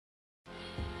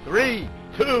3,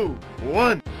 2,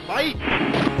 1, fight!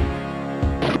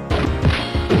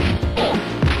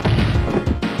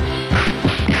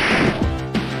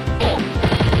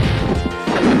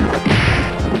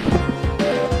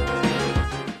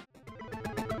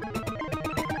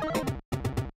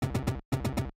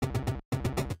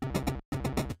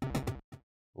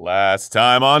 Last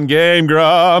time on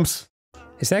GameGrumps.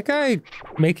 Is that guy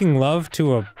making love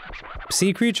to a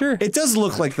sea creature? It does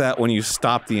look like that when you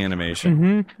stop the animation.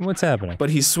 Mm-hmm. What's happening? But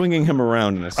he's swinging him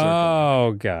around in a circle.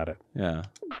 Oh, got it. Yeah.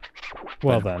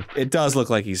 Well done. It does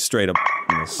look like he's straight up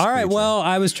this All right, creature. well,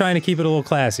 I was trying to keep it a little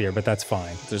classier, but that's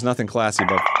fine. There's nothing classy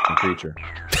about creature.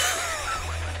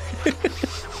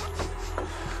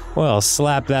 Well,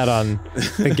 slap that on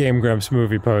the GameGrumps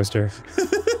movie poster.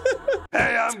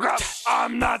 Hey, I'm Grumps,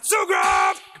 I'm not so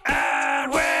Grump,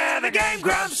 and we're the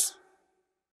GameGrumps.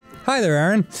 Hi there,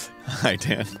 Aaron. Hi,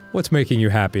 Dan. What's making you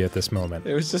happy at this moment?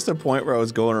 There was just a point where I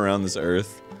was going around this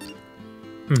Earth.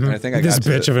 Mm-hmm. And I think I this got to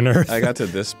bitch of an Earth. I got to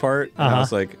this part, and I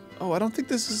was like, oh, I don't think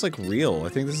this is, like, real. I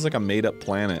think this is, like, a made-up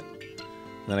planet.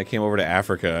 And then I came over to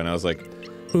Africa, and I was like,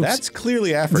 that's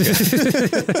clearly Africa.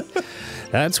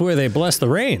 That's where they bless the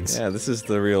rains. Yeah, this is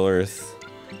the real Earth.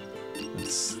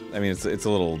 I mean, it's a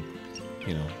little,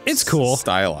 you know... It's cool.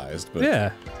 Stylized, but...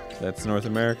 Yeah. That's North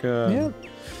America. Yeah.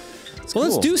 It's well,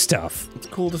 cool. let's do stuff. It's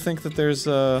cool to think that there's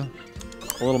a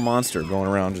little monster going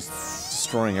around just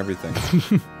destroying everything.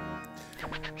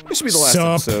 This should be the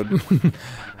last episode.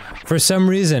 For some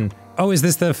reason. Oh, is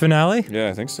this the finale? Yeah,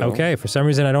 I think so. Okay, for some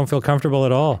reason I don't feel comfortable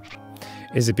at all.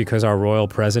 Is it because our royal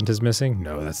present is missing?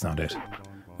 No, that's not it.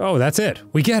 Oh, that's it.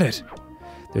 We get it.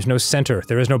 There's no center.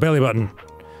 There is no belly button.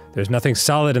 There's nothing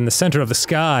solid in the center of the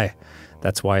sky.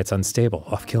 That's why it's unstable,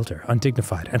 off-kilter,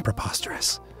 undignified, and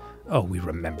preposterous. Oh, we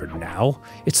remember now.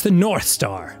 It's the North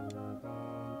Star.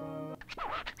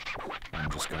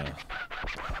 I'm just gonna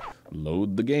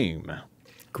load the game.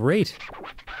 Great.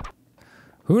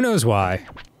 Who knows why?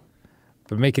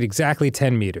 But make it exactly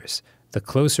 10 meters. The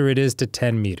closer it is to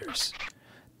 10 meters,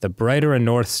 the brighter a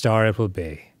North Star it will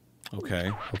be.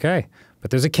 Okay. Okay, but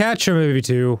there's a catch or maybe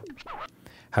two.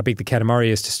 How big the Katamari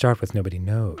is to start with, nobody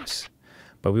knows.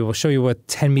 But we will show you what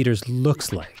 10 meters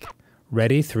looks like.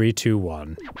 Ready? 3, 2,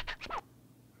 1.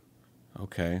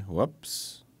 Okay,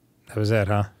 whoops. That was it,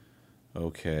 huh?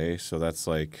 Okay, so that's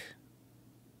like...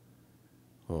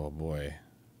 Oh boy.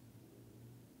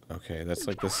 Okay, that's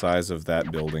like the size of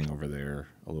that building over there,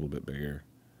 a little bit bigger.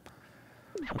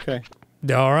 Okay.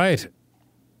 All right.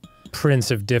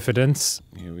 Prince of Diffidence.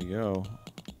 Here we go.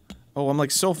 Oh, I'm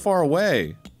like so far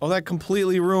away. Oh, that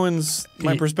completely ruins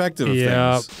my perspective of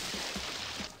things.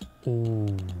 Ooh.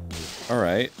 All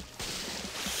right.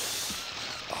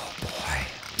 Oh,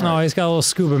 boy. Oh, he's got a little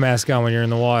scuba mask on when you're in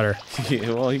the water.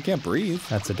 Yeah, well, he can't breathe.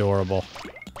 That's adorable.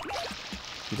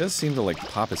 He does seem to, like,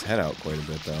 pop his head out quite a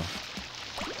bit, though.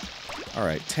 All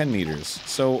right, 10 meters.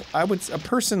 So, a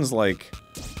person's, like...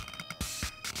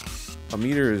 A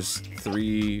meter is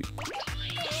 3...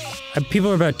 People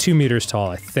are about 2 meters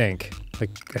tall, I think. Like,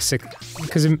 a 6...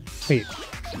 Because, wait.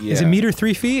 Yeah. Is a meter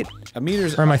 3 feet? A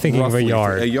meter's... Or am I thinking of a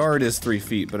yard? A yard is 3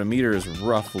 feet, but a meter is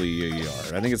roughly a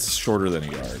yard. I think it's shorter than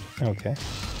a yard. Okay.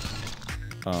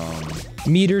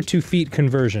 Meter to feet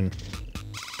conversion.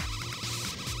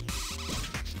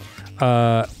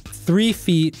 3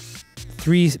 feet...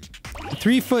 3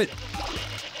 foot...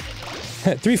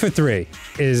 3 foot 3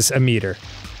 is a meter.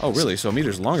 Oh, really? So a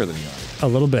meter's longer than a yard? A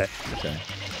little bit. Okay.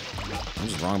 I'm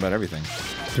just wrong about everything.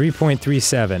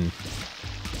 3.37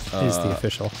 is the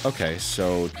official. Okay,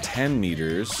 so 10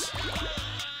 meters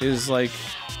is like...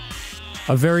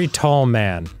 A very tall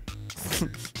man.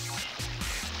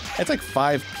 It's like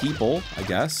 5 people, I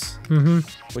guess. Mm-hmm.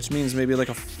 Which means maybe like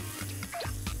a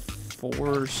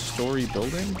 4-story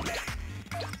building?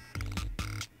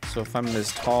 So if I'm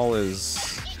as tall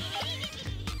as...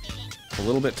 A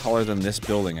little bit taller than this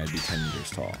building, I'd be 10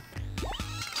 meters tall.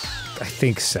 I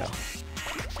think so.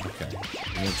 Okay,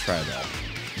 I'm gonna try that.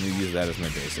 I'm gonna use that as my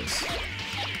basis.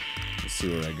 Let's see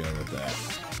where I go with that.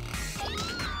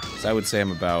 So I would say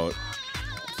I'm about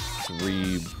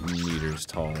 3 meters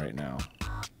tall right now.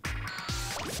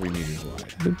 3 meters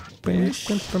wide. Ish.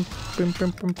 Ish.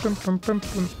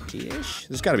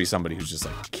 There's gotta be somebody who's just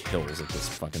like kills at this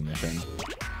fucking mission.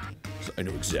 So I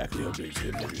know exactly how big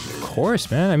it is. Of course,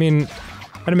 man. I mean,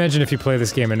 I'd imagine if you play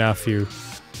this game enough, you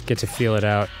get to feel it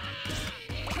out.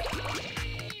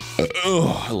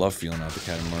 Oh, I love feeling out the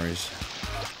Katamaris.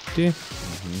 Do you?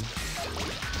 Mm-hmm.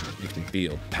 Makes me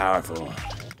feel powerful.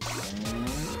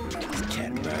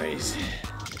 Katamaris.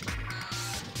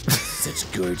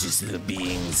 Such gorgeous little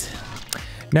beings.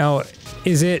 Now,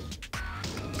 is it...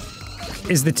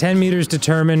 Is the 10 meters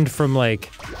determined from,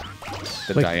 like...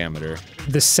 The like, diameter.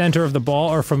 The center of the ball,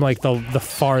 or from, like, the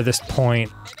farthest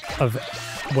point of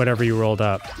whatever you rolled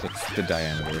up? It's the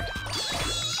diameter.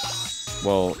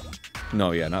 Well,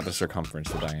 no, yeah, not the circumference,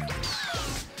 the diameter.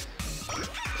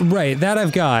 Right, that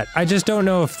I've got. I just don't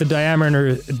know if the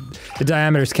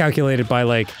diameter is calculated by,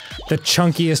 like, the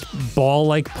chunkiest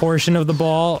ball-like portion of the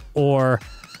ball, or,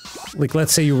 like,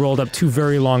 let's say you rolled up 2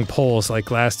 very long poles like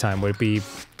last time. Would it be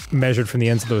measured from the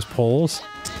ends of those poles?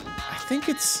 I think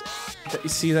it's...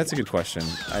 See, that's a good question.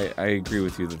 I agree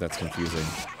with you that that's confusing.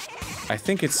 I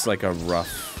think it's like a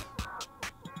rough...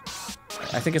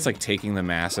 I think it's like taking the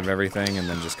mass of everything and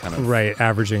then just kind of... Right,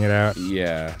 averaging it out.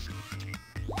 Yeah.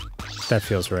 That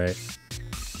feels right.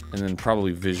 And then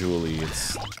probably visually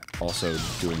it's also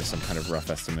doing some kind of rough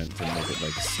estimate to make it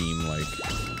like seem like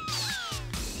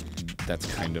that's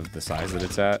kind of the size that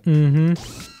it's at. Mm-hmm.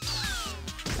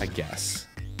 I guess.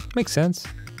 Makes sense.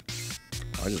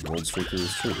 Oh, I just rolled straight through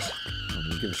these trees. I don't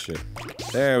even give a shit.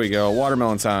 There we go.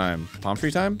 Watermelon time. Palm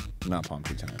tree time? Not palm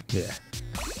tree time. Yeah.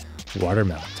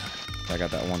 Watermelon time. I got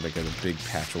that one to get a big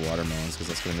patch of watermelons because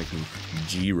that's gonna make me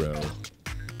G-row.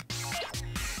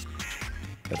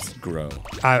 That's grow.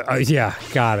 Yeah,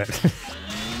 got it.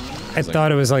 I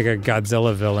thought it was like a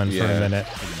Godzilla villain for a minute.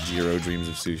 Like Jiro dreams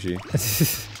of sushi.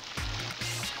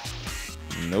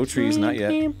 No trees, not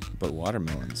yet, but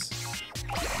watermelons.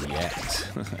 Yet.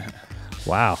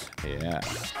 Wow. Yeah.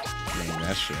 Getting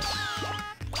that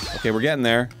shit. Okay, we're getting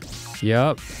there.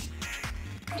 Yup.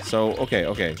 So,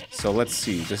 okay. So let's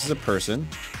see. This is a person.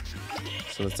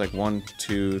 So it's like 1,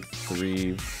 2,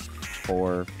 3,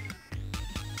 4.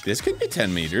 This could be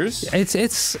 10 meters.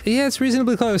 It's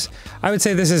reasonably close. I would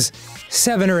say this is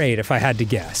 7 or 8 if I had to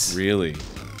guess. Really?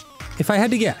 If I had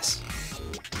to guess.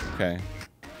 Okay.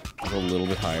 I'll go a little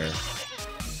bit higher.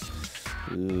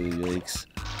 Ooh, yikes.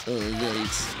 Oh,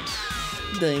 yikes.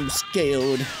 I'm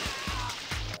scared.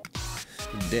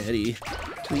 Daddy,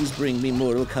 please bring me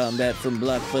Mortal Kombat from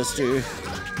Blockbuster.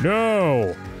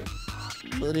 No!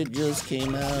 But it just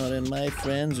came out and my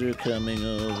friends are coming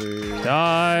over.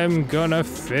 I'm gonna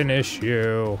finish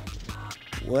you.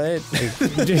 What?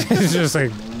 It's just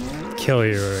like, kill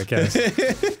you, I guess.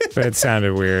 But it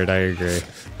sounded weird, I agree.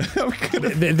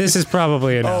 This is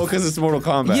probably enough. Oh, because it's Mortal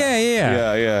Kombat.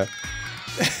 Yeah.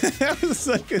 I was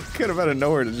like, it's kind of out of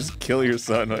nowhere to just kill your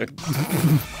son.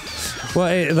 Well,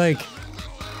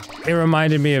 it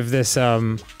reminded me of this,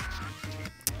 time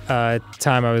I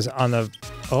was on the...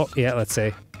 Oh, yeah, let's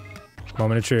see.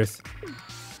 Moment of truth.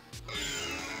 I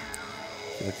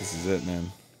feel like this is it, man.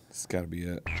 This has got to be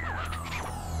it.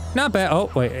 Not bad.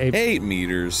 Oh, wait. 8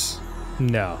 meters.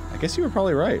 No. I guess you were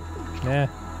probably right. Yeah.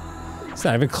 It's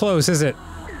not even close, is it?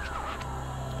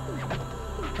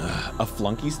 A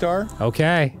flunky star?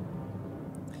 Okay.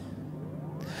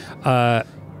 I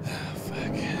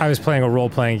was playing a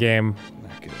role-playing game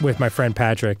with my friend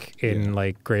Patrick in,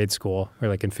 like, grade school. Or,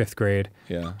 like, in 5th grade.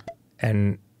 Yeah.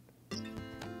 And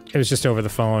it was just over the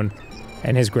phone,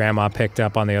 and his grandma picked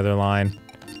up on the other line.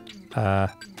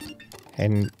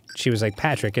 And she was like,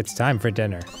 Patrick, it's time for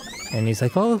dinner. And he's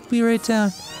like, oh, I'll be right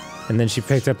down. And then she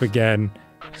picked up again,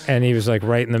 and he was like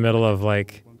right in the middle of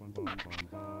like,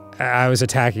 I was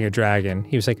attacking a dragon.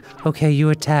 He was like, okay, you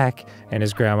attack. And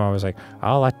his grandma was like,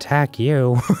 I'll attack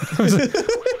you. I was like,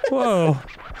 whoa.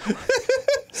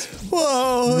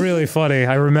 Whoa. Really funny.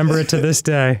 I remember it to this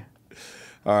day.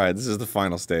 All right, this is the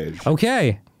final stage.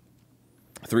 Okay.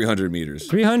 300 meters.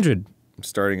 300. I'm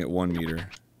starting at 1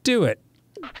 meter. Do it.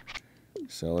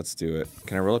 So let's do it.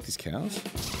 Can I roll up these cows?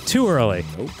 Too early.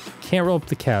 Nope. Can't roll up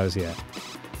the cows yet.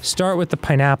 Start with the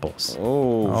pineapples.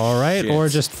 Oh, all right, shit. Or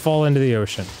just fall into the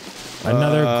ocean.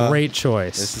 Another great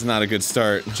choice. This is not a good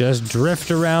start. Just drift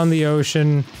around the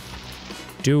ocean,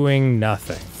 doing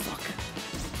nothing. Fuck.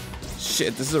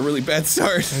 Shit, this is a really bad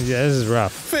start. Yeah, this is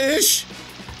rough. Fish!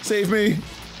 Save me.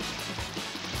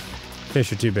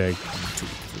 Fish are too big.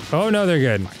 Oh no, they're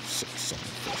good.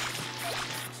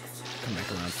 Come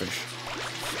back around, fish.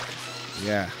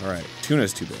 Yeah, alright.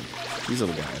 Tuna's too big. These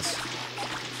little guys.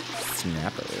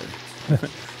 Snapper.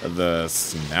 The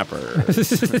snapper.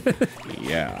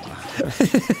 Yeah.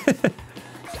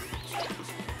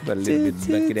 But a little bit of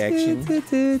bucket action.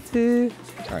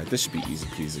 Alright, this should be easy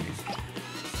peasy.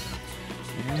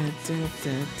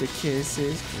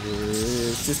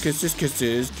 Kisses,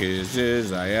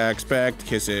 kisses. I expect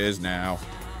kisses now.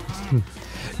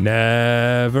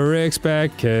 Never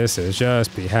expect kisses,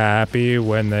 just be happy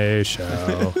when they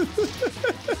show.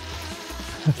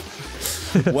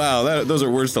 Wow, those are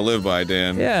words to live by,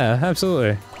 Dan. Yeah,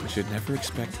 absolutely. You should never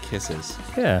expect kisses.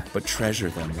 Yeah. But treasure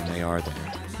them when they are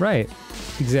there. Right.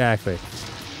 Exactly.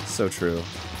 So true.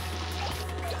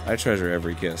 I treasure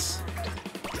every kiss.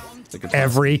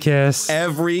 Every kiss?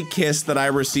 Every kiss that I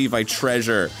receive, I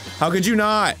treasure. How could you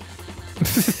not?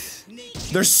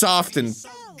 They're soft and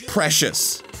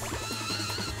precious.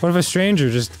 What if a stranger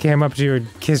just came up to you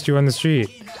and kissed you on the street?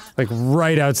 Like,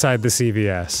 right outside the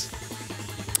CVS.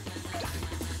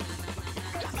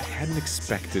 I hadn't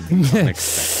expected the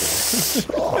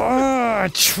unexpected.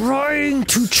 Trying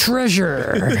to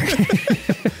treasure.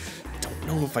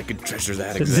 Don't know if I could treasure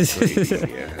that exactly.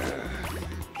 Yeah.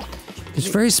 There's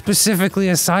very specifically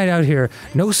a sign out here.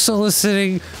 No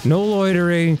soliciting, no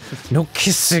loitering, no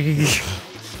kissing.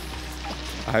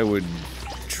 I would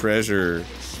treasure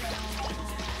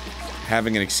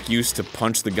having an excuse to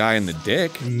punch the guy in the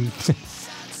dick.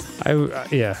 I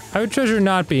would treasure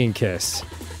not being kissed.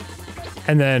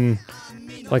 And then,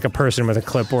 like, a person with a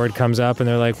clipboard comes up and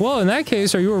they're like, well, in that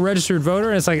case, are you a registered voter?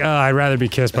 And it's like, oh, I'd rather be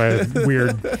kissed by a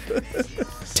weird,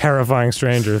 terrifying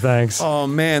stranger, thanks. Oh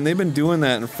man, they've been doing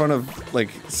that in front of, like,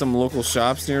 some local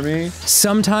shops near me.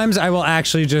 Sometimes I will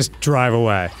actually just drive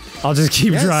away. I'll just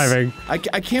keep driving. I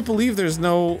can't believe there's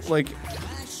no, like,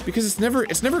 because it's never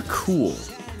cool,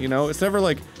 you know? It's never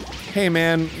like, hey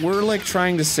man, we're, like,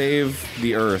 trying to save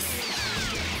the earth.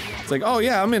 It's like, oh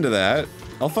yeah, I'm into that.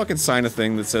 I'll fucking sign a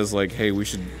thing that says, like, hey, we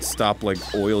should stop, like,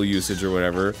 oil usage or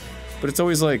whatever. But it's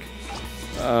always like,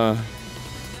 I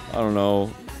don't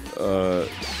know,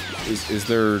 is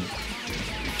there,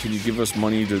 can you give us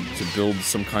money to build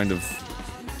some kind of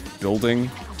building?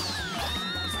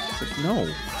 Like,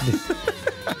 no.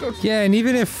 Yeah, and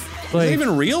even if, like... Is that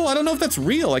even real? I don't know if that's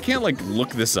real. I can't, like,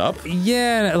 look this up.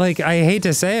 Yeah, like, I hate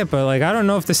to say it, but, like, I don't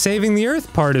know if the saving the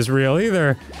earth part is real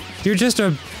either. You're just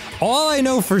all I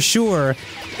know for sure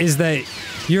is that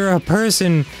you're a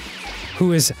person who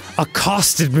has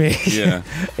accosted me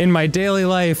in my daily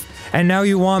life, and now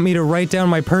you want me to write down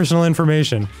my personal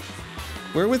information.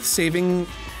 We're with Saving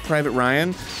Private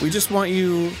Ryan. We just want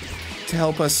you to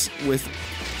help us with,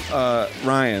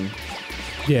 Ryan.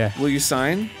 Yeah. Will you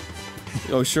sign?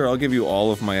 Oh, sure, I'll give you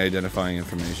all of my identifying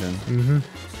information.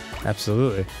 Mm-hmm.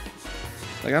 Absolutely.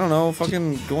 Like, I don't know,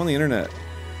 fucking go on the internet.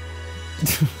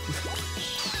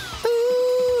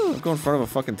 Go in front of a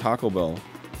fucking Taco Bell.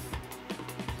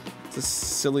 It's a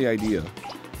silly idea.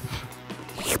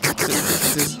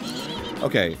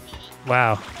 Okay.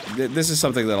 Wow. This is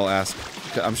something that I'll ask.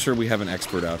 I'm sure we have an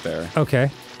expert out there. Okay.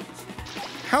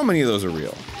 How many of those are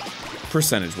real?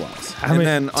 Percentage-wise. How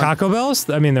many Taco Bells?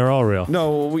 I mean, they're all real.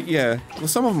 No, yeah. Well,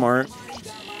 some of them aren't.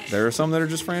 There are some that are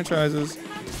just franchises.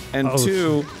 And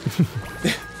two,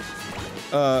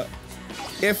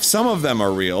 if some of them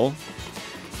are real...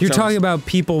 You're talking about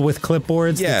people with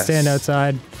clipboards that stand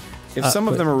outside? If some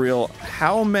of them are real,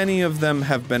 how many of them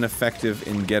have been effective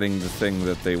in getting the thing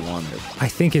that they wanted? I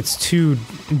think it's too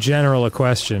general a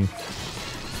question.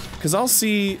 Because I'll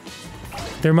see...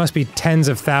 There must be tens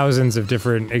of thousands of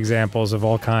different examples of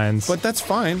all kinds. But that's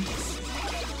fine.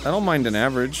 I don't mind an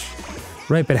average.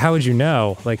 Right, but how would you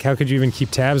know? Like, how could you even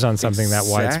keep tabs on something that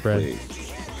widespread?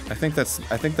 I think that's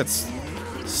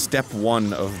step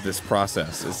one of this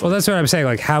process. Is well, that's what I'm saying.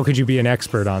 Like, how could you be an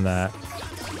expert on that?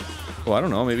 Well, I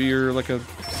don't know. Maybe you're like a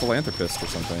philanthropist or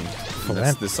something.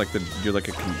 You're like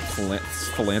a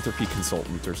philanthropy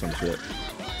consultant or some shit.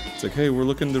 It's like, hey, we're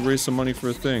looking to raise some money for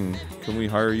a thing. Can we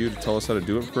hire you to tell us how to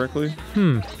do it correctly?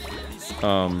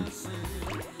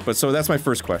 But so that's my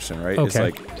first question, right? Okay. It's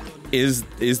like,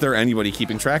 is there anybody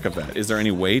keeping track of that? Is there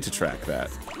any way to track that?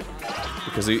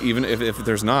 Because even if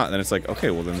there's not, then it's like, okay,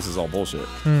 well then this is all bullshit.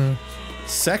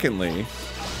 Secondly,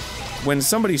 when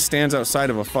somebody stands outside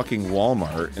of a fucking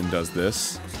Walmart and does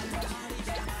this,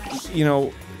 you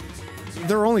know,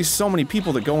 there are only so many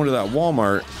people that go into that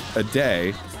Walmart a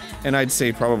day, and I'd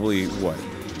say probably, what,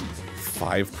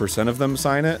 5% of them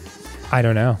sign it? I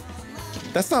don't know.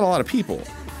 That's not a lot of people.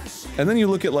 And then you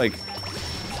look at, like,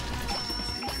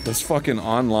 those fucking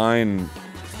online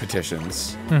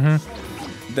petitions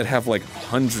that have, like,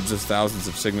 hundreds of thousands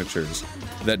of signatures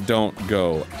that don't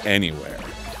go anywhere.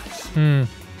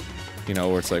 You know,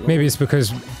 where it's like... Maybe it's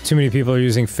because too many people are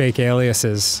using fake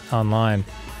aliases online.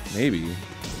 Maybe.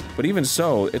 But even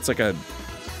so, it's like a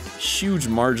huge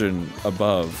margin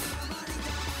above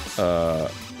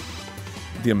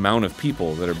the amount of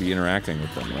people that are interacting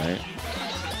with them, right?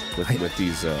 With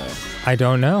these... I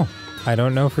don't know. I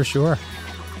don't know for sure.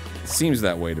 It seems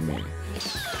that way to me.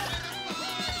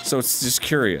 So it's just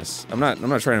curious. I'm not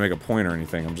trying to make a point or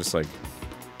anything. I'm just like,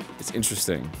 it's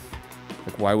interesting.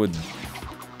 Like, why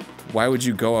would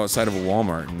you go outside of a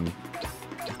Walmart and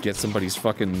get somebody's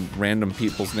fucking random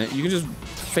people's name? You can just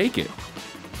fake it.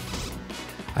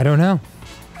 I don't know.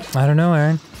 I don't know,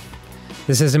 Aaron.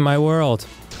 This isn't my world.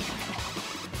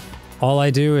 All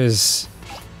I do is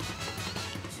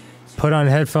put on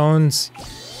headphones,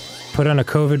 put on a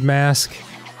COVID mask,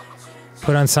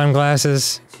 put on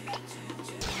sunglasses,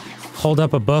 hold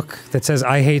up a book that says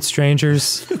I hate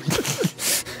strangers,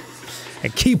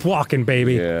 and keep walking,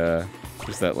 baby. Yeah.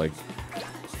 Just that, like...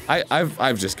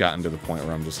 I've just gotten to the point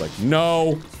where I'm just like,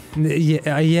 no!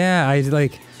 Yeah, I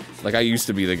like... Like, I used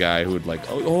to be the guy who would like,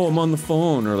 oh, I'm on the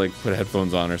phone, or like, put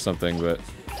headphones on or something, but...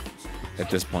 At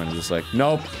this point, I'm just like,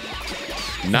 nope.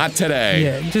 Not today.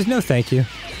 Yeah, just no thank you.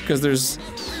 Because there's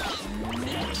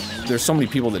so many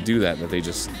people that do that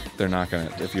they're not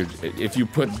gonna, if you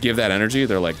give that energy,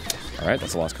 they're like, alright,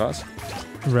 that's a lost cause.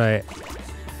 Right.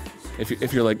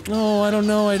 If you're like, no, I don't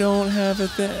know, I don't have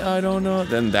it, I don't know,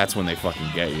 then that's when they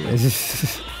fucking get you.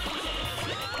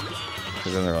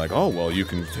 Because then they're like, oh, well, you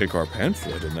can take our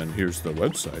pamphlet, and then here's the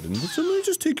website, and let me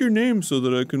just take your name so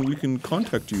that we can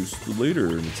contact you later,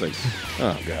 and it's like,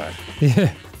 oh, God.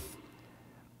 Yeah.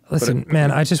 Listen,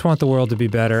 man, I just want the world to be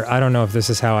better. I don't know if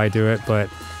this is how I do it, but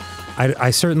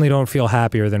I certainly don't feel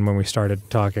happier than when we started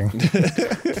talking.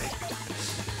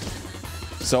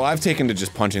 So I've taken to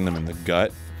just punching them in the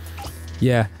gut.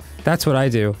 Yeah, that's what I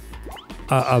do.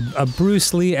 A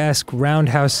Bruce Lee-esque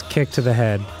roundhouse kick to the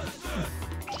head.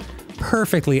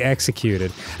 Perfectly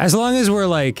executed. As long as we're,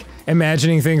 like,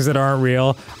 imagining things that aren't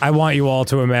real, I want you all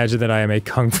to imagine that I am a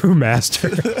kung fu master.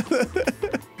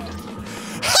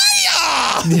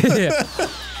 Yeah.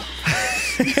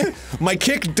 My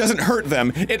kick doesn't hurt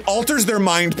them. It alters their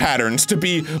mind patterns to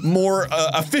be more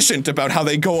efficient about how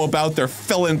they go about their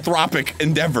philanthropic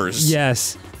endeavors.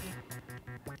 Yes.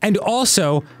 And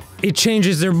also, it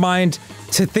changes their mind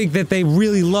to think that they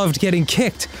really loved getting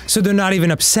kicked, so they're not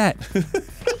even upset.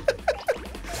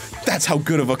 That's how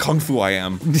good of a kung fu I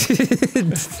am.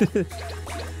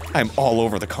 I'm all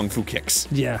over the kung fu kicks.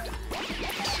 Yeah.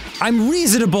 I'm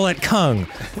reasonable at kung,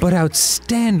 but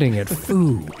outstanding at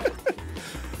fu.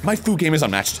 My fu game is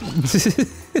unmatched.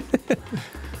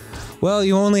 Well,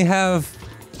 you only have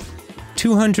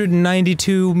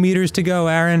 292 meters to go,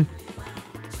 Aaron.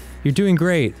 You're doing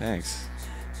great. Thanks.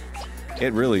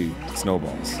 It really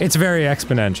snowballs. It's very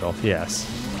exponential, yes.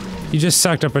 You just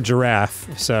sucked up a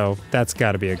giraffe, so that's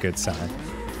gotta be a good sign.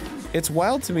 It's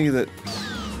wild to me that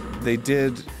they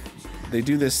do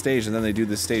this stage and then they do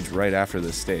this stage right after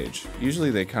this stage.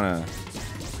 Usually they kind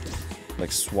of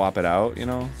like swap it out, you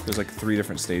know? There's like 3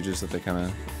 different stages that they kind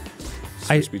of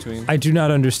switch between. I do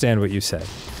not understand what you said.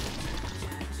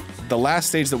 The last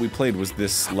stage that we played was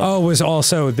this level. Oh, was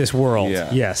also this world. Yeah.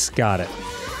 Yes, got it.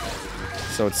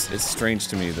 So it's strange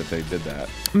to me that they did that.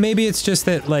 Maybe it's just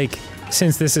that, like,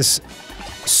 since this is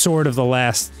sort of the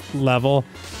last level,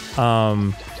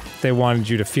 they wanted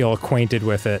you to feel acquainted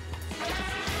with it.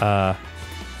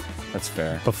 That's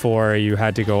fair. Before you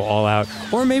had to go all out.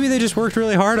 Or maybe they just worked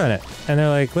really hard on it. And they're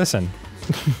like, listen.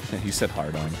 You said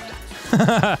hard on.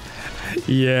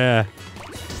 Yeah.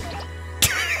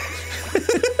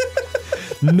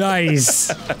 Nice.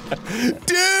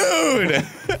 Dude!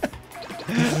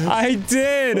 I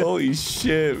did! Holy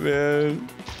shit, man.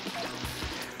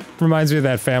 Reminds me of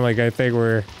that Family Guy thing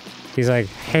where he's like,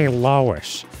 hey,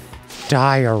 Lois,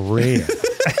 diarrhea.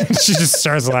 And she just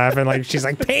starts laughing like, she's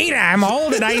like, Peter, I'm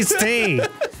holding iced tea.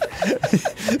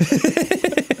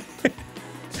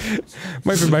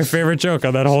 Might be my favorite joke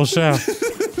on that whole show.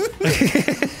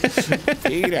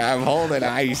 Peter, I'm holding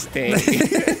iced tea.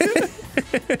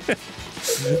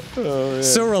 Oh, man.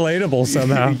 So relatable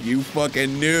somehow. You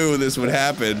fucking knew this would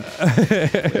happen.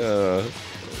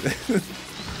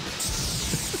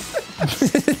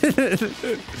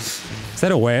 Is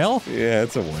that a whale? Yeah,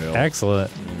 it's a whale.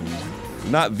 Excellent.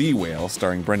 Not The Whale,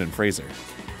 starring Brendan Fraser.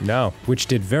 No, which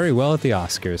did very well at the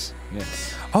Oscars.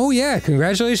 Yes. Oh yeah,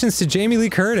 congratulations to Jamie Lee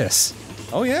Curtis.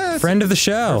 Oh yeah. Friend of the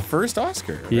show. Her first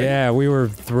Oscar. Right? Yeah, we were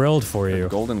thrilled for you.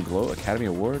 Golden Globe Academy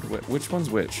Award? Which one's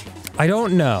which? I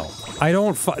don't know.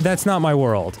 That's not my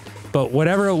world. But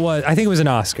whatever it was, I think it was an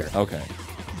Oscar. Okay.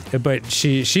 But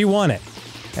she won it.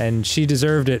 And she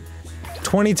deserved it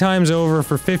 20 times over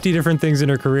for 50 different things in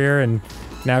her career, and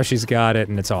now she's got it,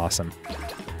 and it's awesome.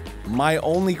 My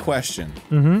only question,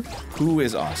 who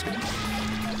is Oscar?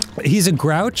 He's a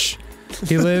grouch.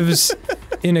 He lives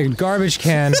in a garbage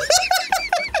can.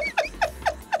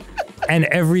 And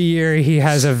every year he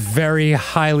has a very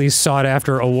highly sought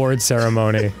after award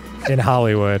ceremony in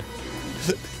Hollywood.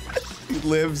 He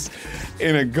lives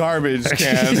in a garbage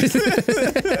can. A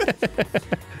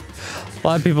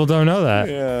lot of people don't know that.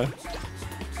 Yeah.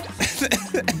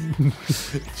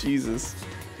 Jesus.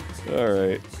 All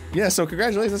right. Yeah, so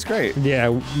congratulations, that's great. Yeah,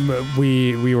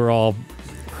 we were all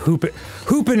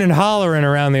hooping and hollering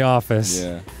around the office.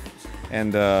 Yeah.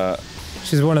 And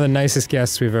She's one of the nicest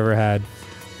guests we've ever had.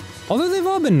 Although they've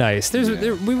all been nice.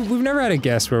 We've never had a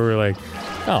guest where we're like,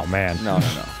 oh man. No.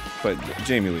 But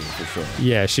Jamie Lee, for sure.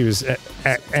 Yeah, she was,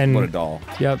 and what a doll.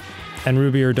 Yep, and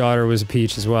Ruby, her daughter, was a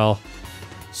peach as well.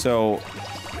 So,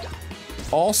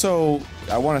 also,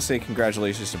 I want to say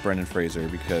congratulations to Brendan Fraser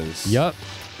because. Yep.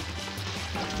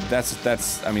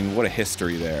 That's. I mean, what a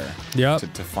history there. Yep.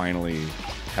 To finally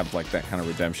have like that kind of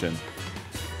redemption.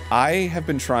 I have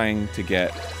been trying to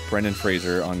get Brendan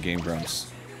Fraser on GameGrumps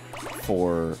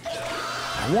for,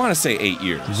 I want to say 8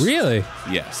 years. Really?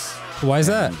 Yes. Why is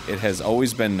that? It has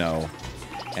always been no.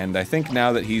 And I think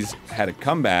now that he's had a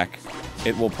comeback,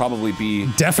 it will probably be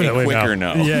definitely a quicker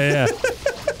no. Yeah.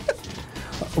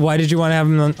 Why did you want to have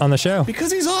him on the show?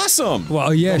 Because he's awesome.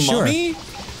 Well, yeah, the sure. Mummy?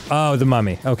 Oh, the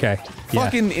Mummy. Okay.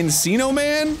 Fucking Encino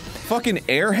Man? Fucking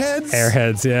Airheads?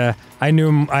 Airheads, yeah. I knew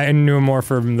him more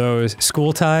from those.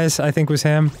 School Ties, I think, was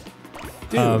him.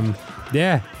 Dude.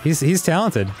 Yeah, he's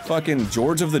talented. Fucking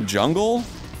George of the Jungle?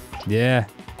 Yeah.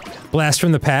 Blast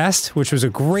from the Past, which was a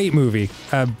great movie.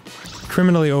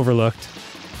 Criminally overlooked.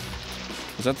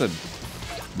 Was that the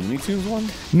Looney Tunes one?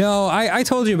 No, I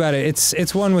told you about it.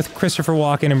 It's one with Christopher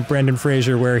Walken and Brendan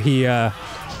Fraser where he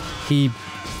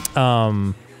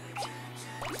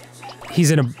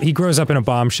grows up in a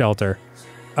bomb shelter,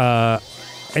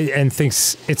 and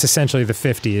thinks it's essentially the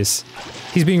 50s.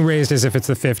 He's being raised as if it's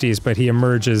the 50s, but he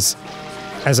emerges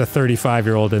as a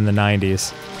 35-year-old in the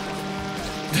 90s.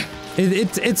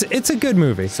 It's a good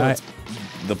movie. So it's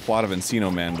the plot of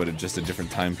Encino Man, but just a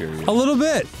different time period. A little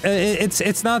bit.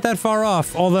 It's not that far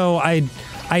off. Although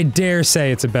I dare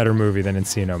say it's a better movie than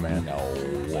Encino Man.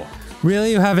 No.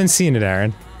 Really, you haven't seen it,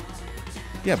 Aaron?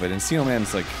 Yeah, but Encino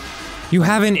Man's like. You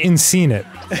haven't seen it.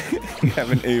 You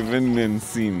haven't even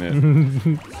seen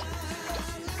it.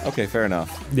 Okay, fair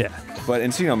enough. Yeah. But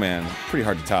Encino Man, pretty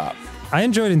hard to top. I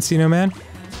enjoyed Encino Man.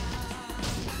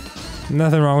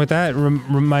 Nothing wrong with that.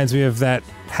 Reminds me of that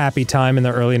happy time in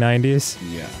the early 90s.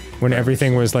 Yeah. When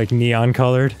everything was like neon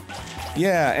colored.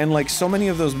 Yeah, and like so many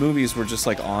of those movies were just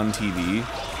like on TV.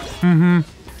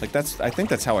 Like I think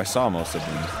that's how I saw most of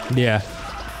them. Yeah.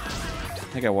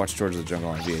 I think I watched George of the Jungle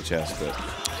on VHS, but.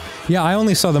 Yeah, I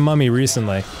only saw The Mummy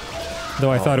recently. Though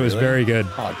I thought it was very good.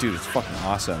 Oh, dude, it's fucking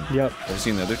awesome. Yep. Have you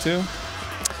seen the other two?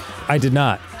 I did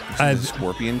not. The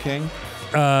Scorpion King?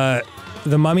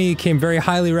 The Mummy came very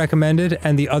highly recommended,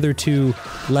 and the other two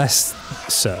less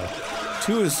so.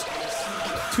 Two is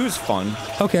fun.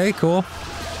 Okay, cool.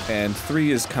 And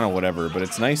 3 is kind of whatever, but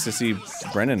it's nice to see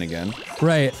Brennan again.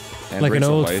 Right. And like Rachel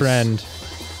an old Weisz. friend.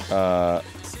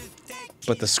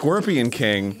 But the Scorpion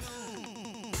King,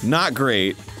 not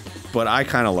great, but I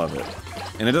kind of love it.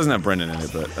 And it doesn't have Brendan in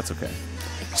it, but that's okay.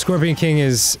 Scorpion King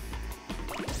is...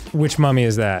 Which Mummy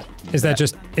is that? Is that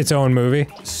just its own movie?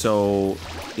 So,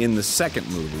 in the second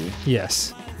movie...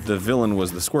 Yes. The villain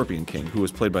was the Scorpion King, who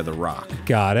was played by The Rock.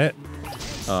 Got it.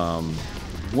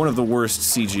 One of the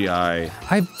worst CGI...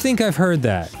 I think I've heard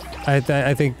that.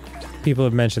 I think people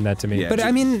have mentioned that to me. Yeah, but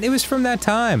I mean, it was from that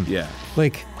time. Yeah.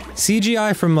 Like,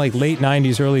 CGI from like late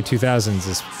 90s, early 2000s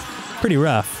is pretty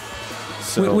rough.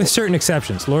 So, With certain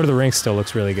exceptions. Lord of the Rings still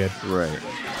looks really good. Right.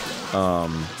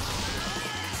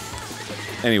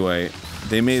 Anyway,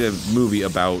 they made a movie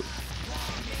about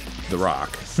The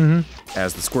Rock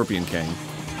as the Scorpion King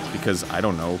because, I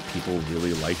don't know, people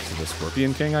really liked the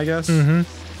Scorpion King, I guess,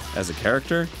 as a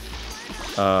character.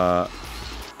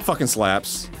 Fucking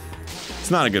slaps.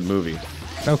 It's not a good movie,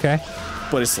 Okay.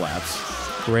 but it slaps.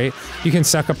 Great. You can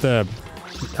suck up the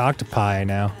octopi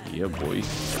now. Yeah, boy.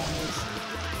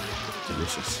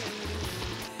 Delicious.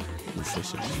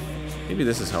 Delicious. Maybe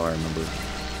this is how I remember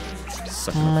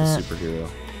sucking up a superhero.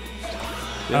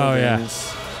 Oh, yeah.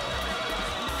 Buildings.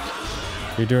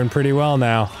 You're doing pretty well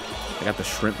now. I got the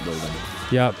shrimp building.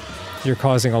 Yep. You're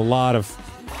causing a lot of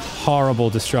horrible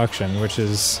destruction, which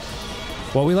is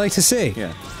what we like to see.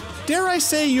 Yeah. Dare I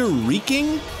say you're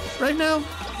wreaking right now?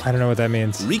 I don't know what that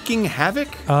means. Wreaking havoc?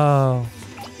 Oh.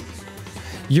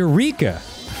 Eureka!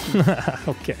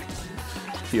 Okay.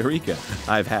 Eureka.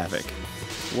 I've havoc.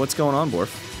 What's going on,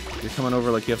 Borf? You're coming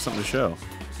over like you have something to show.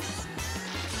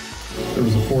 There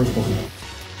was a fourth one.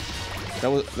 That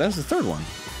was the third one.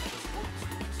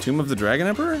 Tomb of the Dragon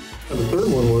Emperor? And the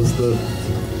third one was the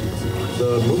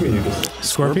movie you just...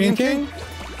 Scorpion King?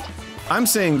 I'm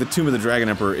saying the Tomb of the Dragon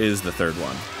Emperor is the third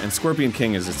one, and Scorpion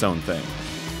King is its own thing.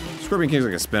 Scorpion King's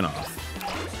like a spin-off.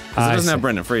 Because it doesn't have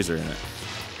Brendan Fraser in it.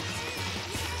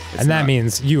 And that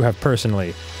means you have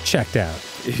personally checked out.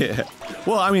 Yeah.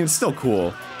 Well, I mean, it's still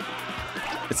cool.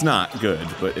 It's not good,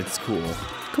 but it's cool.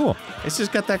 Cool. It's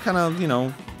just got that kind of, you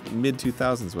know,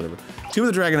 mid-2000s, whatever. Tomb of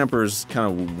the Dragon Emperor is kind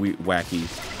of wacky.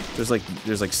 There's like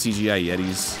CGI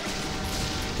Yetis.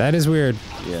 That is weird.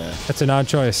 Yeah. That's an odd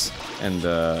choice. And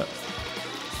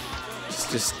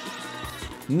it's just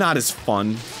not as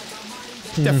fun.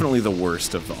 Definitely the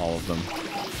worst of all of them.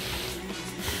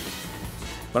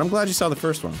 But I'm glad you saw the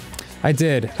first one. I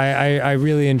did. I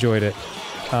really enjoyed it.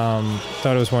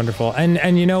 Thought it was wonderful.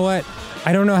 And you know what?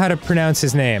 I don't know how to pronounce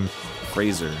his name.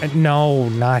 Fraser. No,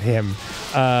 not him.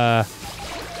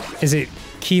 Is it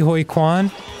Ki-hoi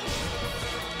Kwan?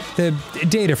 The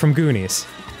Data from Goonies.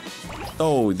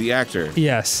 Oh, the actor.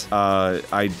 Yes.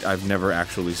 I've never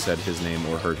actually said his name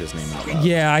or heard his name out loud.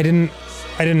 Yeah, I didn't,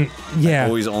 yeah. I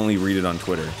always only read it on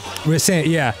Twitter. We're saying,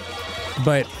 yeah.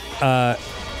 But,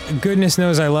 goodness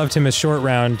knows I loved him as Short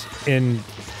Round in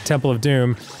Temple of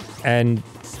Doom, and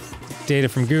Data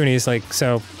from Goonies, like,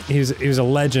 so, he was a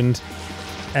legend,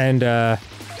 and, I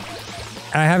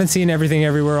haven't seen Everything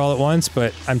Everywhere All at Once,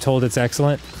 but I'm told it's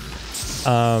excellent.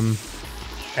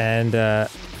 And, I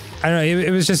don't know, it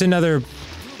was just another,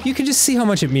 you can just see how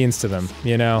much it means to them,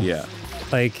 you know? Yeah.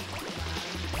 Like,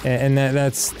 and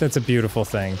that's a beautiful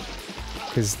thing,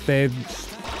 because they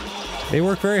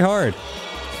work very hard,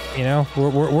 you know?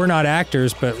 We're not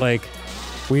actors, but like,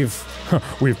 we've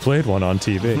played one on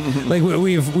TV. Like,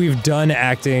 we've done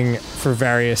acting for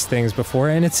various things before,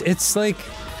 and it's like,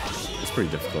 it's pretty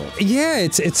difficult. yeah,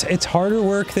 it's harder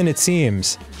work than it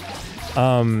seems.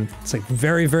 It's like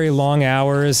very, very long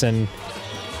hours, and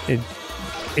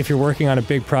if you're working on a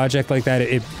big project like that,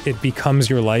 it becomes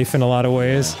your life in a lot of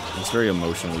ways. Yeah. It's very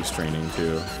emotionally straining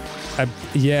too.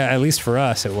 Yeah, at least for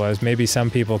us it was. Maybe some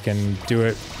people can do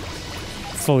it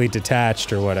fully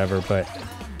detached or whatever, but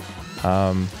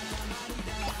I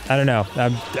don't know.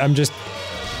 I'm just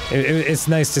it's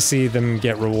nice to see them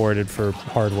get rewarded for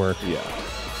hard work. Yeah.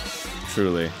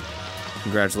 Truly.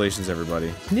 Congratulations,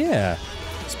 everybody. Yeah.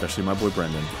 Especially my boy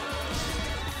Brendan.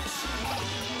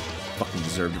 Fucking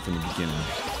deserved it from the beginning.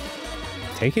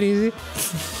 Take it easy.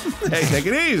 Hey, take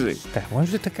it easy! Okay, why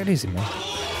don't you take it easy, man?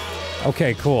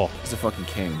 Okay, cool. He's a fucking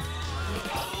king.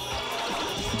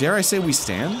 Dare I say we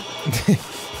stand?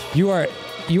 You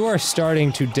are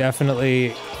starting to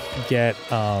definitely get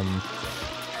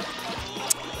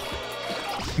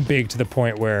big to the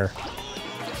point where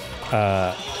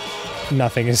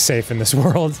nothing is safe in this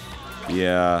world.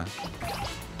 Yeah.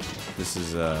 This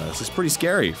is pretty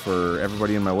scary for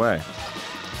everybody in my way.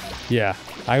 Yeah,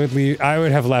 I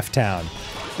would have left town.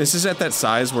 This is at that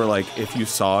size where, like, if you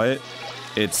saw it,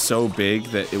 it's so big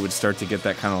that it would start to get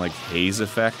that kind of, like, haze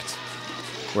effect,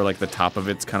 where, like, the top of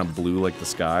it's kind of blue like the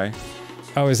sky.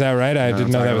 Oh, is that right? I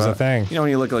didn't know that was a thing. You know,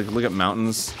 when you look at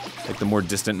mountains, like, the more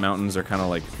distant mountains are kind of,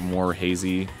 like, more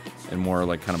hazy and more,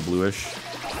 like, kind of bluish.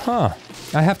 Huh.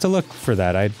 I have to look for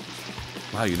that.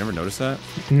 Wow, you never noticed that?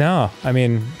 No, I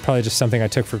mean, probably just something I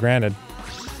took for granted.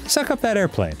 Suck up that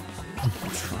airplane. I'm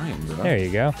trying, bro. There you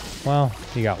go. Well,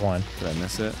 you got one. Did I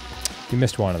miss it? You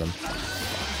missed one of them.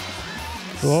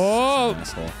 Whoa!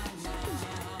 Asshole.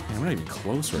 Man, we're not even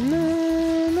close right now.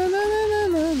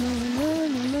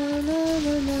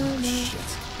 Oh, shit.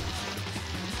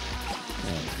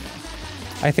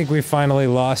 I think we finally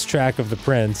lost track of the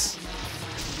prince.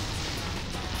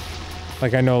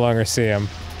 Like, I no longer see him.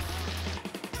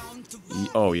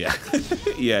 Oh, yeah.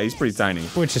 Yeah, he's pretty tiny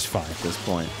Which is fine. at this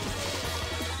point.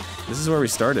 This is where we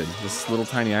started. This little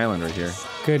tiny island right here.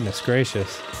 Goodness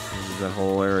gracious. This is that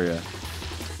whole area.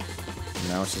 And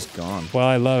now it's just gone. Well,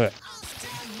 I love it.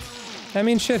 I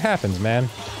mean, shit happens, man.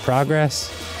 Progress.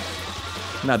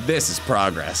 Now this is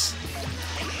progress.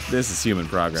 This is human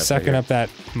progress. Sucking right up that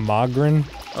Mogren.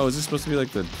 Oh, is this supposed to be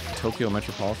like the Tokyo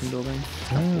Metropolitan Building?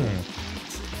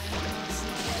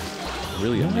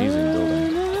 Really amazing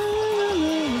building.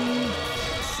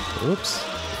 Oops.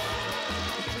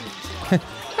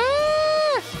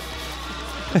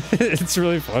 It's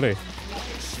really funny.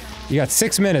 You got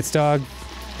 6 minutes, dog.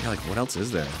 Yeah, like what else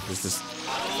is there? There's this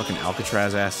fucking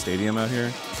Alcatraz-ass stadium out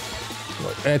here.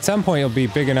 At some point, you'll be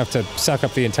big enough to suck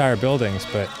up the entire buildings,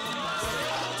 but...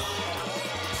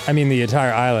 I mean, the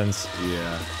entire islands.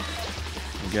 Yeah.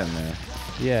 I'm getting there.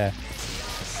 Yeah.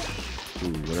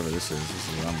 Ooh, whatever this is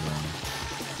where I'm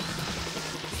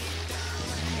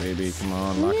going. Baby, come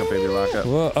on, lock up, baby, lock up.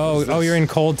 Whoa, oh, you're in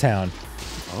Cold Town.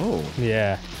 Oh.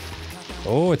 Yeah.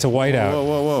 Oh, it's a whiteout. Whoa,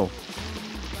 whoa, whoa.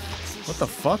 What the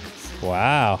fuck?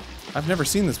 Wow. I've never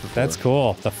seen this before. That's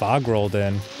cool. The fog rolled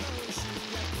in.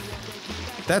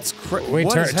 That's Wait,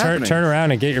 what is happening? turn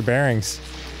around and get your bearings.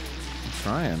 I'm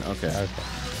trying. Okay. Okay.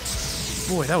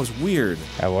 Boy, that was weird.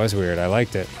 That was weird. I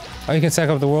liked it. Oh, you can suck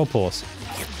up the whirlpools.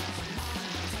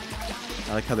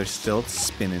 I like how they're still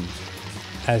spinning.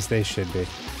 As they should be.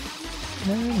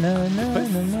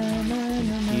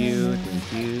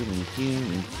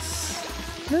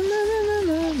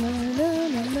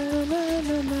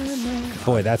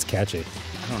 Boy, that's catchy.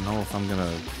 I don't know if I'm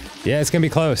gonna Yeah, it's gonna be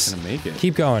close. make it.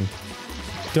 Keep going.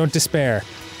 Don't despair.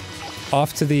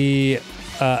 Off to the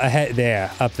ahead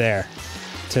there, up there,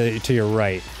 to your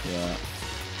right. Yeah.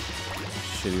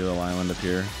 Shitty little island up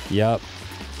here. Yup.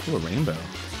 Ooh, a rainbow.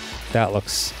 That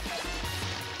looks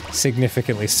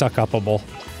significantly suck-upable.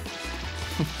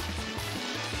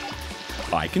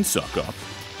 I can suck up.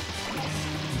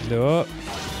 Oh,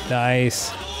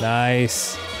 nice,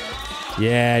 nice.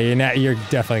 Yeah, you're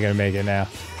definitely gonna make it now.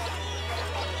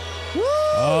 Woo!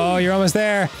 Oh, you're almost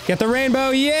there. Get the rainbow,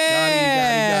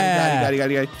 yeah!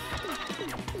 Got it.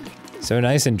 So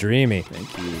nice and dreamy.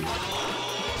 Thank you.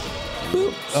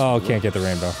 Boop. Oh, can't get the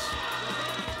rainbow.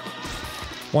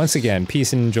 Once again,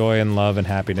 peace and joy and love and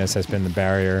happiness has been the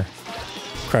barrier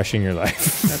crushing your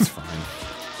life. That's fine.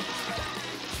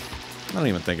 I don't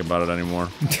even think about it anymore.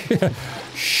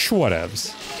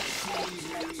 Whatevs.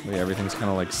 Yeah, everything's kind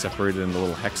of like separated into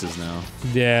little hexes now.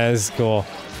 Yeah, it's cool.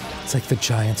 It's like the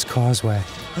Giant's Causeway.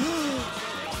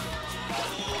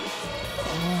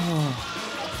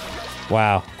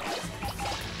 Wow.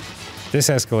 This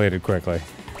escalated quickly.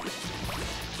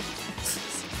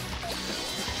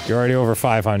 You're already over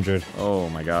 500. Oh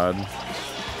my god.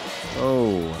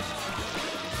 Oh.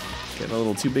 Getting a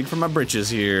little too big for my britches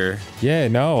here. Yeah,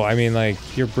 no, I mean, like,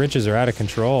 your britches are out of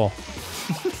control.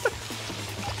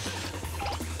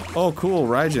 Oh, cool,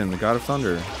 Raijin, the god of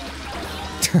thunder.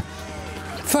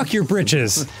 Fuck your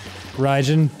britches,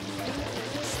 Raijin.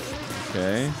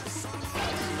 Okay.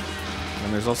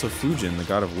 And there's also Fujin, the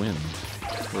god of wind.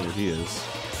 Whoever he is.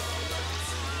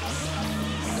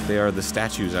 They are the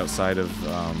statues outside of,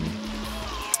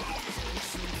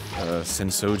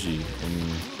 Sensoji in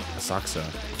Asakusa.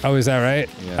 Oh, is that right?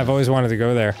 Yeah. I've always wanted to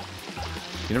go there.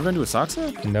 You never been to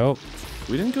Asakusa? Nope.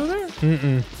 We didn't go there?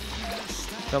 Mm-mm.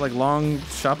 That, like, long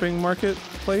shopping market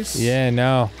place? Yeah,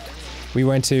 no. We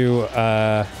went to,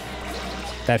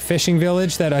 that fishing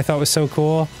village that I thought was so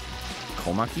cool.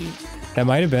 Komaki? That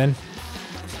might have been.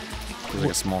 It was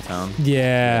like a small town.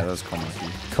 Yeah. That was Komaki.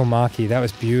 Komaki, that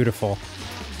was beautiful.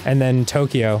 And then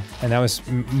Tokyo, and that was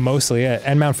mostly it.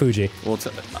 And Mount Fuji. Well,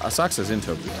 Asakusa's in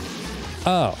Tokyo.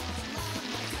 Oh.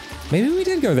 Maybe we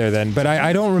did go there then, but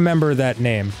I don't remember that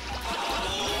name.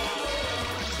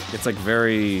 It's like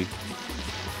very...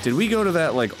 Did we go to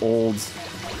that, like, old,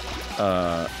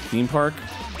 theme park?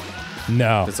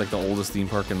 No. It's like the oldest theme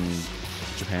park in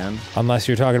Japan? Unless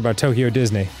you're talking about Tokyo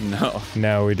Disney. No.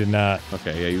 No, we did not.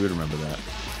 Okay, yeah, you would remember that.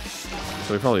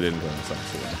 So we probably didn't go to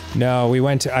Asakusa then. No, we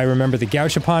went to, I remember the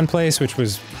Gauchapon place, which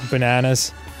was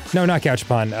bananas. No, not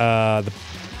Gauchapon, the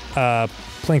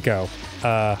Plinko.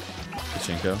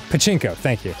 Pachinko? Pachinko,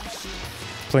 thank you.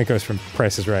 Plinko's from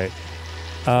Price is Right.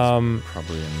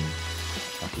 Probably in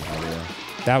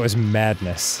Akihabara. That was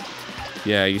madness.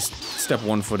 Yeah, you step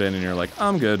one foot in and you're like,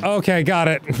 I'm good. Okay, got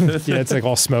it. Yeah, it's like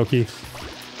all smoky.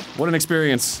 What an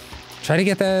experience. Try to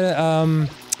get that,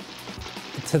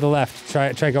 to the left.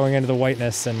 Try going into the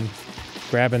whiteness and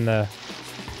grabbing the...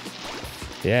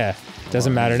 Yeah,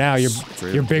 doesn't matter now.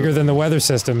 You're bigger than the weather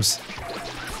systems.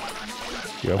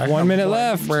 You have 1 minute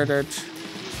left. I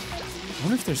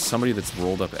wonder if there's somebody that's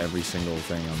rolled up every single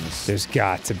thing on this There's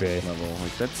got to be. level.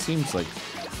 Like, that seems like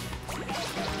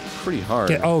pretty hard.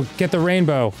 Get the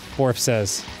rainbow, Borf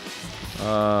says.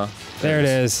 There it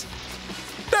is.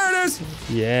 There it is!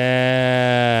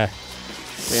 Yeah.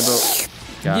 Rainbow.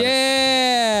 Got it.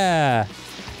 Yeah.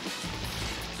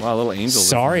 Wow, little angels.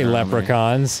 Sorry,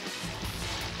 leprechauns.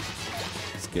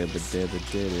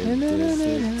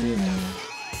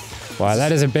 Wow,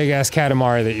 that is a big ass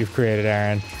Katamari that you've created,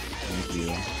 Aaron. Thank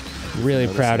you. Really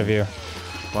proud of you.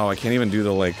 Wow, I can't even do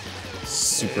the, like,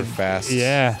 super fast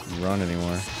run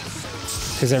anymore.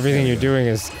 Because everything you're doing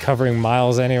is covering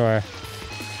miles anywhere.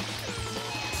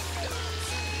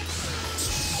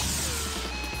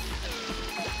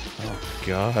 Oh,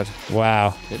 God.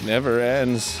 Wow. It never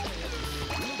ends.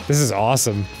 This is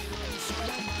awesome.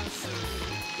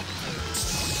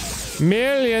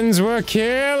 Millions were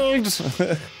killed!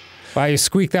 Wow, you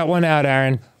squeaked that one out,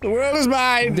 Aaron. The world is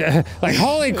mine! Like,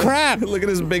 holy crap! Look at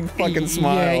his big fucking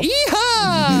smile.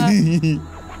 Yeah, yeehaw!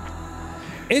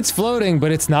 It's floating,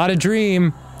 but it's not a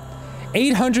dream.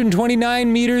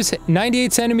 829 meters,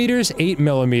 98 centimeters, 8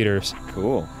 millimeters.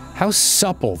 Cool. How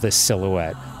supple this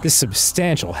silhouette, this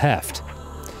substantial heft,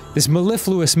 this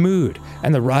mellifluous mood,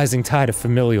 and the rising tide of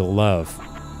familial love.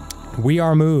 We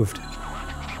are moved.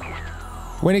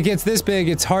 When it gets this big,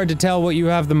 it's hard to tell what you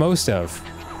have the most of.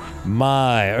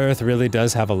 My, Earth really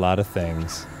does have a lot of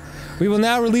things. We will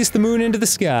now release the moon into the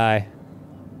sky.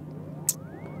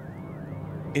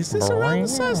 Is this around the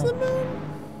size of the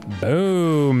moon?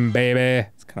 Boom, baby.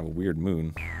 It's kind of a weird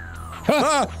moon.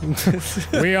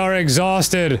 We are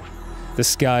exhausted. The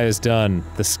sky is done.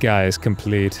 The sky is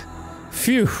complete.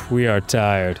 Phew, we are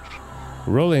tired.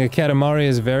 Rolling a Katamari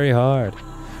is very hard.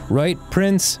 Right,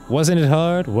 Prince? Wasn't it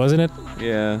hard? Wasn't it?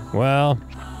 Yeah. Well,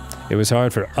 it was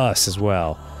hard for us as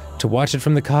well. To watch it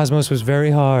from the cosmos was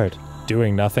very hard.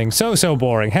 Doing nothing. So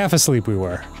boring. Half asleep we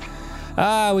were.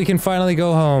 Ah, we can finally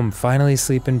go home. Finally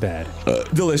sleep in bed.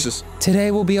 Delicious.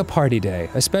 Today will be a party day,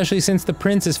 especially since the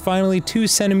prince is finally 2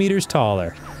 centimeters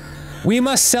taller. We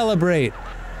must celebrate.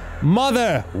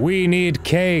 Mother, we need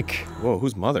cake. Whoa,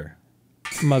 who's mother?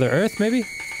 Mother Earth, maybe?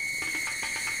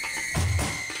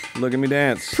 Look at me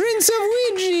dance. Prince of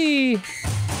Ouija!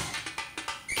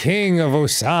 King of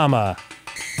Osama.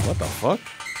 What the fuck?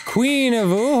 Queen of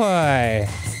Ojai.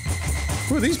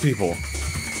 Who are these people?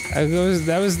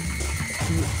 That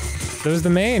was the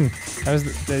main. That was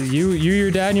you,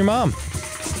 your dad, and your mom.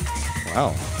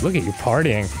 Wow. Look at you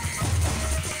partying.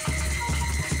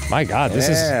 My God, this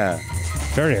is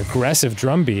very aggressive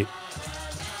drum beat.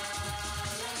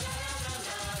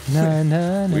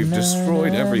 We've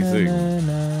destroyed everything.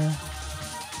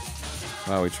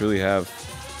 Wow, we truly have.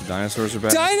 Dinosaurs are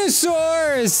back.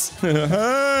 Dinosaurs!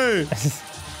 Hey!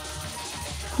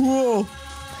 Cool.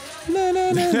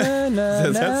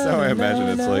 That's how I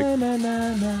imagine it's like.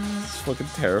 It's fucking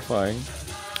terrifying.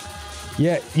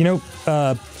 Yeah, you know,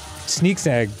 Sneak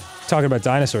Snag, talking about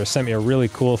dinosaurs, sent me a really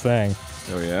cool thing.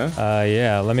 Oh yeah?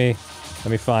 Yeah, let me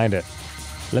find it.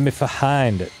 Let me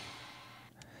find it.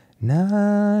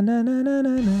 Na na na na na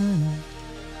na.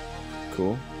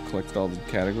 Cool. Collected all the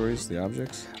categories, the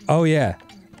objects. Oh yeah.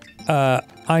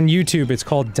 On YouTube, it's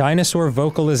called Dinosaur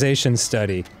Vocalization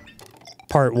Study.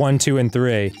 Part 1, 2, and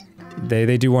 3.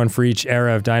 They do one for each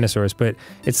era of dinosaurs, but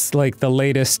it's like the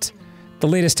latest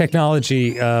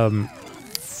technology,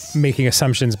 making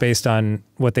assumptions based on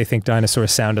what they think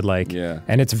dinosaurs sounded like. Yeah.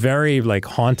 And it's very, like,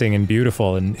 haunting and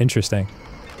beautiful and interesting.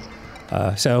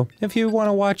 So, if you want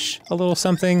to watch a little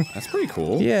something... That's pretty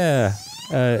cool. Yeah.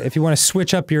 If you want to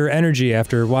switch up your energy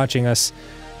after watching us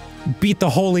beat the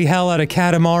holy hell out of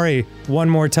Katamari one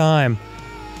more time.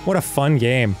 What a fun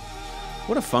game.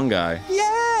 What a fun guy. Yeah!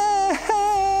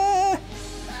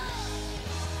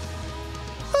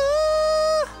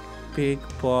 Big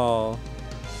ball.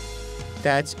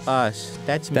 That's us.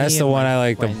 That's me. That's the and one my I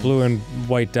like, friends. the blue and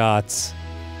white dots.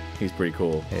 He's pretty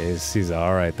cool. He's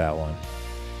alright, that one.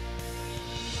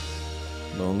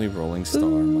 Lonely Rolling Star,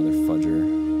 mother fudger.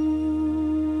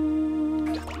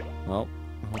 Well,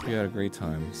 I hope you had a great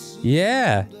time.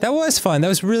 Yeah, that was fun. That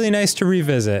was really nice to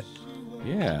revisit.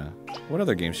 Yeah. What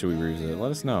other games should we revisit?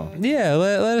 Let us know. Yeah,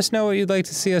 let us know what you'd like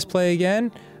to see us play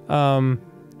again.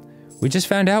 We just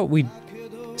found out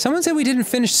someone said we didn't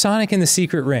finish Sonic and the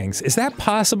Secret Rings. Is that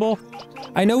possible?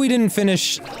 I know we didn't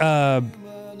finish, the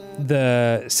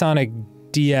Sonic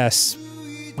DS,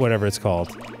 whatever it's called.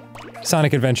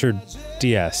 Sonic Adventure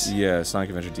DS. Yeah, Sonic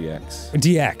Adventure DX.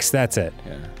 DX, that's it.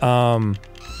 Yeah.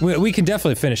 We can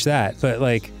definitely finish that, but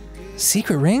like,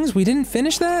 Secret Rings? We didn't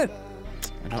finish that?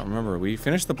 I don't remember. We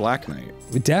finished the Black Knight.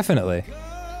 Definitely.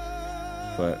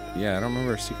 But yeah, I don't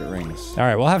remember Secret Rings.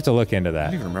 Alright, we'll have to look into I that.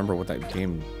 don't even remember what that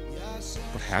game,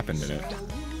 what happened in it.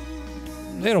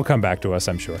 It'll come back to us,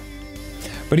 I'm sure.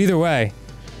 But either way,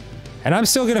 and I'm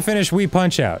still gonna finish Wii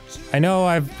Punch-Out. I know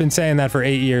I've been saying that for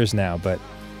 8 years now, but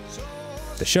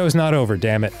the show's not over,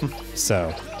 damn it.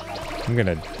 So, I'm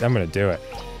gonna do it.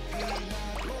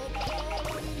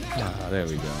 Ah, there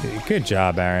we go. Good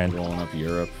job, Aaron. Rolling up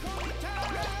Europe.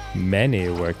 Many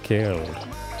were killed.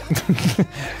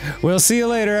 We'll see you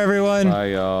later, everyone.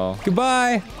 Bye, y'all.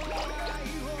 Goodbye.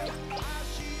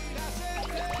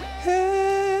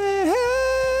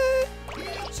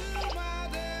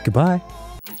 Goodbye.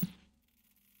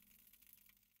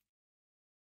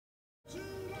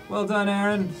 Well done,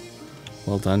 Aaron.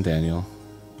 Well done, Daniel.